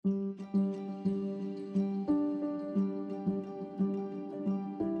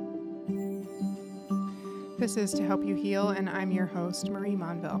This is To Help You Heal, and I'm your host, Marie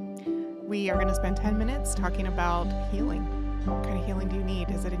Monville. We are going to spend 10 minutes talking about healing. What kind of healing do you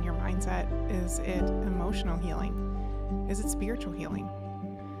need? Is it in your mindset? Is it emotional healing? Is it spiritual healing?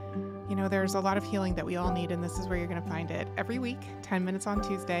 You know, there's a lot of healing that we all need, and this is where you're going to find it every week, 10 minutes on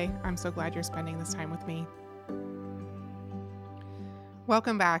Tuesday. I'm so glad you're spending this time with me.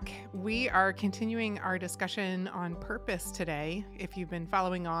 Welcome back. We are continuing our discussion on purpose today. If you've been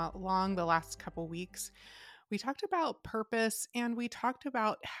following along the last couple weeks, we talked about purpose and we talked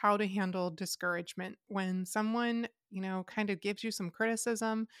about how to handle discouragement when someone, kind of gives you some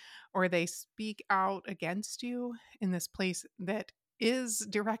criticism or they speak out against you in this place that is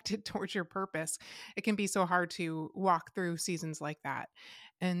directed towards your purpose. It can be so hard to walk through seasons like that.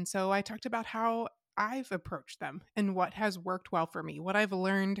 And so I talked about how I've approached them and what has worked well for me, what I've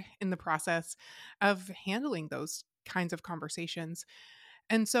learned in the process of handling those kinds of conversations.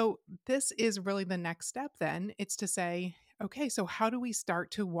 And so this is really the next step then. It's to say, okay, so how do we start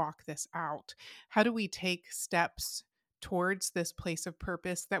to walk this out? How do we take steps towards this place of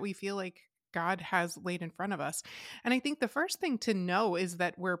purpose that we feel like God has laid in front of us? And I think the first thing to know is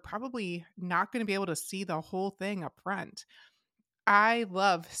that we're probably not going to be able to see the whole thing up front. I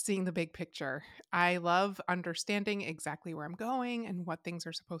love seeing the big picture. I love understanding exactly where I'm going and what things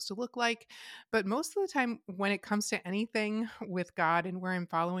are supposed to look like. But most of the time, when it comes to anything with God and where I'm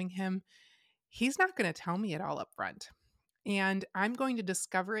following Him, He's not going to tell me it all up front. And I'm going to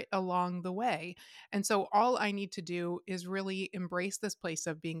discover it along the way. And so all I need to do is really embrace this place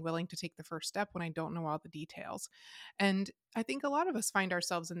of being willing to take the first step when I don't know all the details. And I think a lot of us find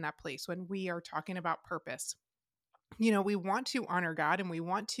ourselves in that place when we are talking about purpose. We want to honor God and we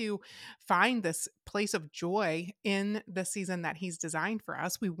want to find this place of joy in the season that He's designed for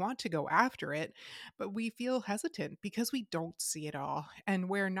us. We want to go after it, but we feel hesitant because we don't see it all and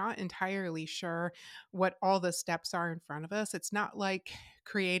we're not entirely sure what all the steps are in front of us. It's not like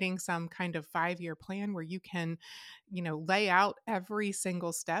creating some kind of 5-year plan where you can, lay out every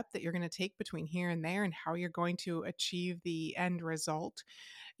single step that you're going to take between here and there and how you're going to achieve the end result.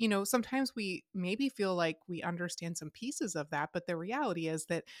 Sometimes we maybe feel like we understand some pieces of that, but the reality is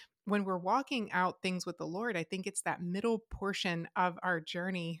that when we're walking out things with the Lord, I think it's that middle portion of our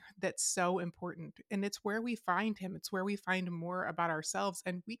journey that's so important. And it's where we find Him, it's where we find more about ourselves.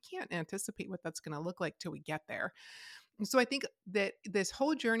 And we can't anticipate what that's going to look like till we get there. And so I think that this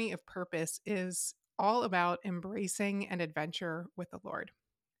whole journey of purpose is all about embracing an adventure with the Lord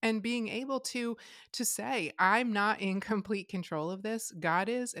and being able to say, I'm not in complete control of this. God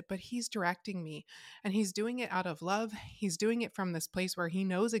is, but He's directing me and He's doing it out of love. He's doing it from this place where He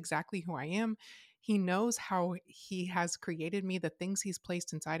knows exactly who I am. He knows how He has created me, the things He's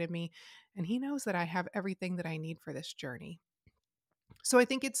placed inside of me, and He knows that I have everything that I need for this journey. So I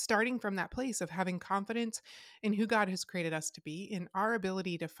think it's starting from that place of having confidence in who God has created us to be, in our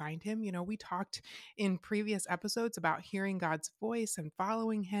ability to find Him. We talked in previous episodes about hearing God's voice and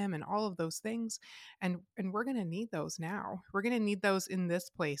following Him and all of those things. And we're going to need those now. We're going to need those in this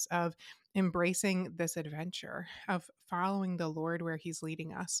place of embracing this adventure, of following the Lord where He's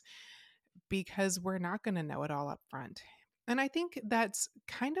leading us, because we're not going to know it all up front. And I think that's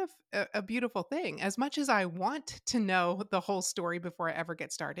kind of a beautiful thing. As much as I want to know the whole story before I ever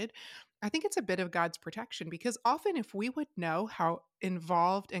get started, I think it's a bit of God's protection, because often if we would know how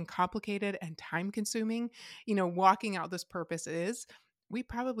involved and complicated and time consuming, walking out this purpose is, we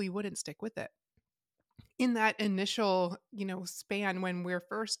probably wouldn't stick with it. In that initial, span when we're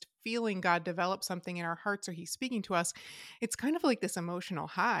first feeling God develop something in our hearts or He's speaking to us, it's kind of like this emotional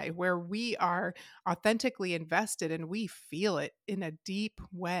high where we are authentically invested and we feel it in a deep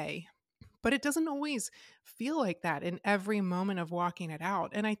way. But it doesn't always feel like that in every moment of walking it out.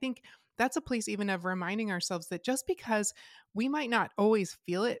 And I think that's a place even of reminding ourselves that just because we might not always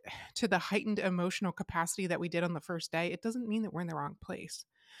feel it to the heightened emotional capacity that we did on the first day, it doesn't mean that we're in the wrong place.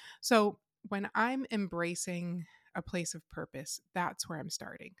 So when I'm embracing a place of purpose, that's where I'm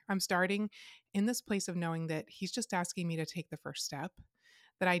starting. I'm starting in this place of knowing that He's just asking me to take the first step,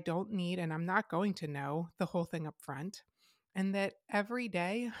 that I don't need and I'm not going to know the whole thing up front. And that every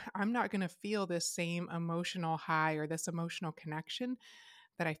day I'm not going to feel this same emotional high or this emotional connection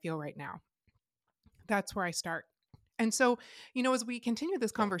that I feel right now. That's where I start. And so, as we continue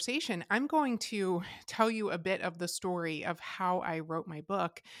this conversation, I'm going to tell you a bit of the story of how I wrote my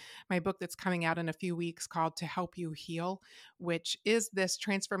book that's coming out in a few weeks, called To Help You Heal, which is this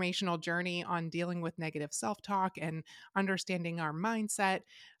transformational journey on dealing with negative self-talk and understanding our mindset.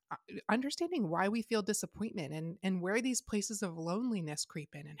 understanding why we feel disappointment and where these places of loneliness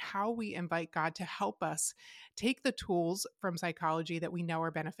creep in, and how we invite God to help us take the tools from psychology that we know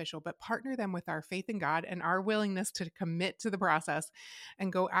are beneficial, but partner them with our faith in God and our willingness to commit to the process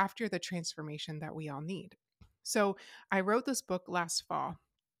and go after the transformation that we all need. So I wrote this book last fall.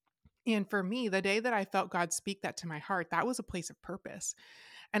 And for me, the day that I felt God speak that to my heart, that was a place of purpose.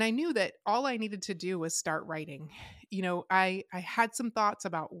 And I knew that all I needed to do was start writing. I had some thoughts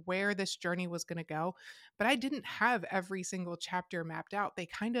about where this journey was going to go, but I didn't have every single chapter mapped out. They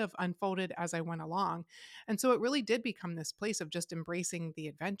kind of unfolded as I went along. And so it really did become this place of just embracing the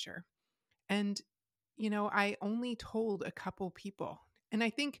adventure. And I only told a couple people. And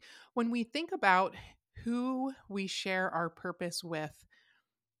I think when we think about who we share our purpose with,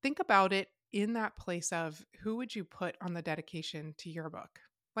 think about it in that place of who would you put on the dedication to your book?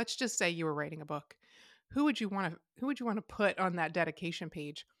 Let's just say you were writing a book. Who would you want to put on that dedication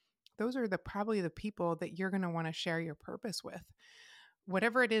page? Those are probably the people that you're going to want to share your purpose with.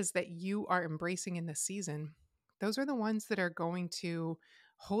 Whatever it is that you are embracing in this season, those are the ones that are going to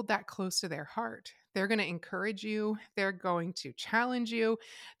hold that close to their heart. They're going to encourage you. They're going to challenge you.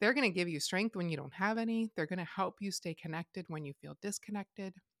 They're going to give you strength when you don't have any. They're going to help you stay connected when you feel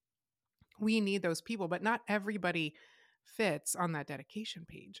disconnected. We need those people, but not everybody fits on that dedication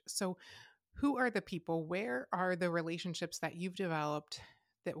page. So, who are the people? Where are the relationships that you've developed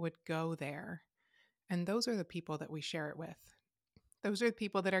that would go there? And those are the people that we share it with. Those are the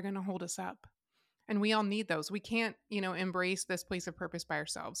people that are going to hold us up. And we all need those. We can't, embrace this place of purpose by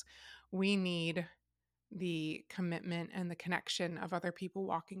ourselves. We need the commitment and the connection of other people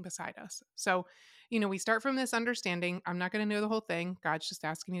walking beside us. So, we start from this understanding I'm not going to know the whole thing. God's just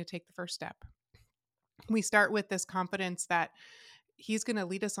asking me to take the first step. We start with this confidence that He's going to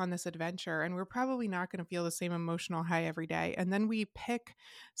lead us on this adventure, and we're probably not going to feel the same emotional high every day. And then we pick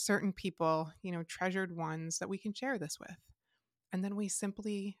certain people, treasured ones that we can share this with. And then we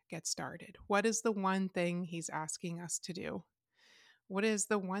simply get started. What is the one thing He's asking us to do? What is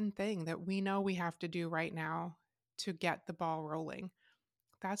the one thing that we know we have to do right now to get the ball rolling?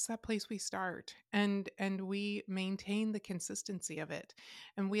 That's that place we start. And we maintain the consistency of it.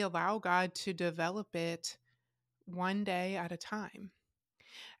 And we allow God to develop it one day at a time.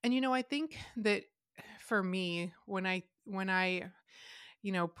 And I think that for me, when I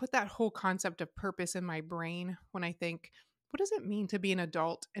put that whole concept of purpose in my brain, when I think, what does it mean to be an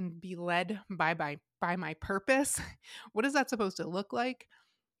adult and be led by my purpose? What is that supposed to look like?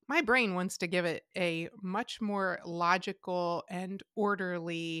 My brain wants to give it a much more logical and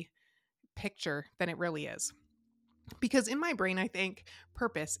orderly picture than it really is. Because in my brain, I think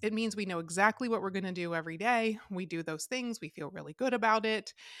purpose, it means we know exactly what we're going to do every day. We do those things, we feel really good about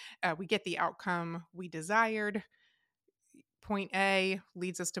it. We get the outcome we desired. Point A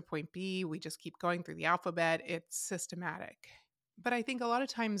leads us to point B. We just keep going through the alphabet. It's systematic. But I think a lot of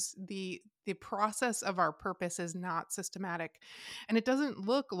times the process of our purpose is not systematic, and it doesn't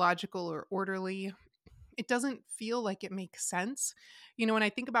look logical or orderly. It doesn't feel like it makes sense. When I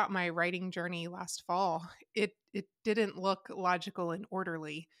think about my writing journey last fall, it didn't look logical and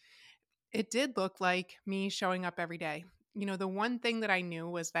orderly. It did look like me showing up every day. The one thing that I knew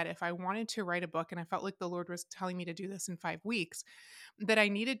was that if I wanted to write a book, and I felt like the Lord was telling me to do this in 5 weeks, that I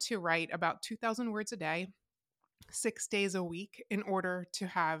needed to write about 2,000 words a day, 6 days a week, in order to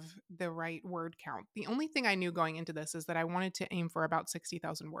have the right word count. The only thing I knew going into this is that I wanted to aim for about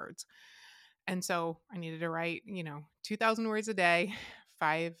 60,000 words. And so I needed to write, 2,000 words a day,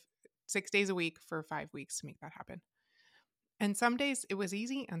 6 days a week for 5 weeks to make that happen. And some days it was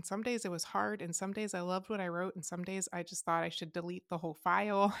easy, and some days it was hard, and some days I loved what I wrote, and some days I just thought I should delete the whole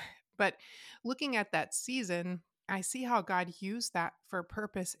file. But looking at that season, I see how God used that for a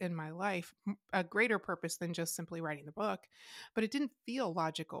purpose in my life, a greater purpose than just simply writing the book. But it didn't feel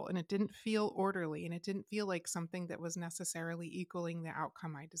logical, and it didn't feel orderly, and it didn't feel like something that was necessarily equaling the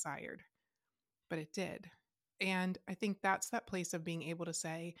outcome I desired. But it did. And I think that's that place of being able to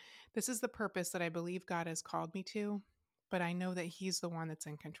say, this is the purpose that I believe God has called me to, but I know that He's the one that's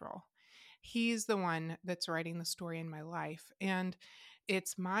in control. He's the one that's writing the story in my life. And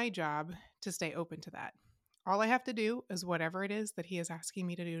it's my job to stay open to that. All I have to do is whatever it is that He is asking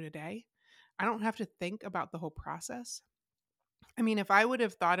me to do today. I don't have to think about the whole process. I mean, if I would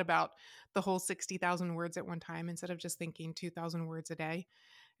have thought about the whole 60,000 words at one time instead of just thinking 2,000 words a day,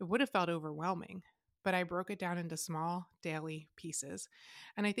 it would have felt overwhelming. But I broke it down into small daily pieces.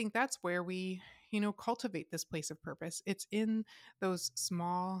 And I think that's where we, cultivate this place of purpose. It's in those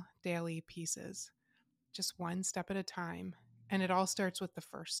small daily pieces, just one step at a time. And it all starts with the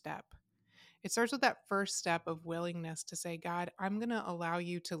first step. It starts with that first step of willingness to say, God, I'm going to allow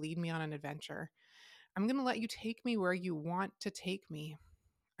you to lead me on an adventure. I'm going to let you take me where you want to take me.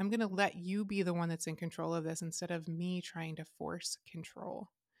 I'm going to let you be the one that's in control of this instead of me trying to force control.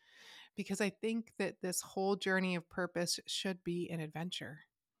 Because I think that this whole journey of purpose should be an adventure.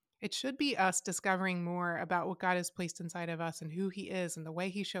 It should be us discovering more about what God has placed inside of us and who He is and the way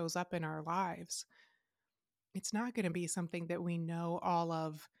He shows up in our lives. It's not going to be something that we know all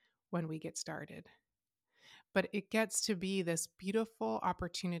of when we get started, but it gets to be this beautiful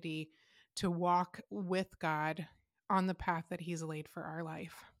opportunity to walk with God on the path that He's laid for our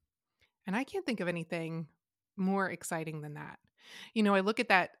life. And I can't think of anything more exciting than that. I look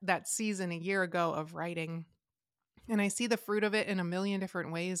at that season a year ago of writing, and I see the fruit of it in a million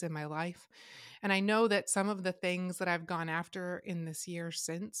different ways in my life. And I know that some of the things that I've gone after in this year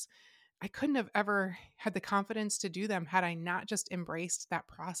since, I couldn't have ever had the confidence to do them had I not just embraced that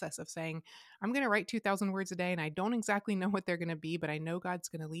process of saying, I'm going to write 2,000 words a day, and I don't exactly know what they're going to be, but I know God's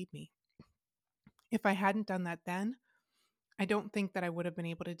going to lead me. If I hadn't done that then, I don't think that I would have been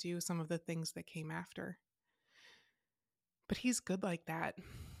able to do some of the things that came after. But He's good like that.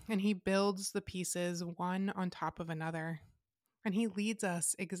 And He builds the pieces one on top of another. And He leads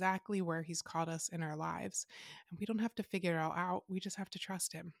us exactly where He's called us in our lives. And we don't have to figure it all out. We just have to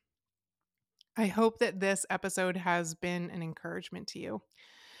trust Him. I hope that this episode has been an encouragement to you.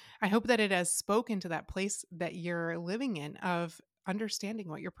 I hope that it has spoken to that place that you're living in of understanding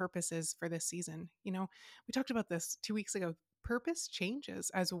what your purpose is for this season. We talked about this 2 weeks ago. Purpose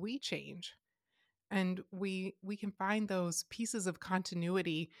changes as we change. And we can find those pieces of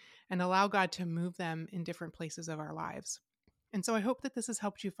continuity and allow God to move them in different places of our lives. And so I hope that this has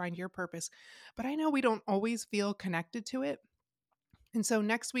helped you find your purpose. But I know we don't always feel connected to it. And so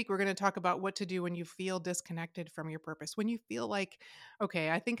next week, we're going to talk about what to do when you feel disconnected from your purpose. When you feel like,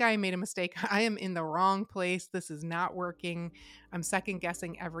 okay, I think I made a mistake. I am in the wrong place. This is not working. I'm second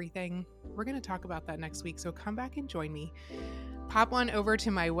guessing everything. We're going to talk about that next week. So come back and join me. Pop on over to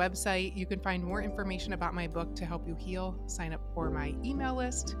my website. You can find more information about my book to help you heal. Sign up for my email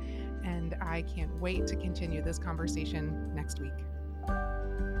list. And I can't wait to continue this conversation next week.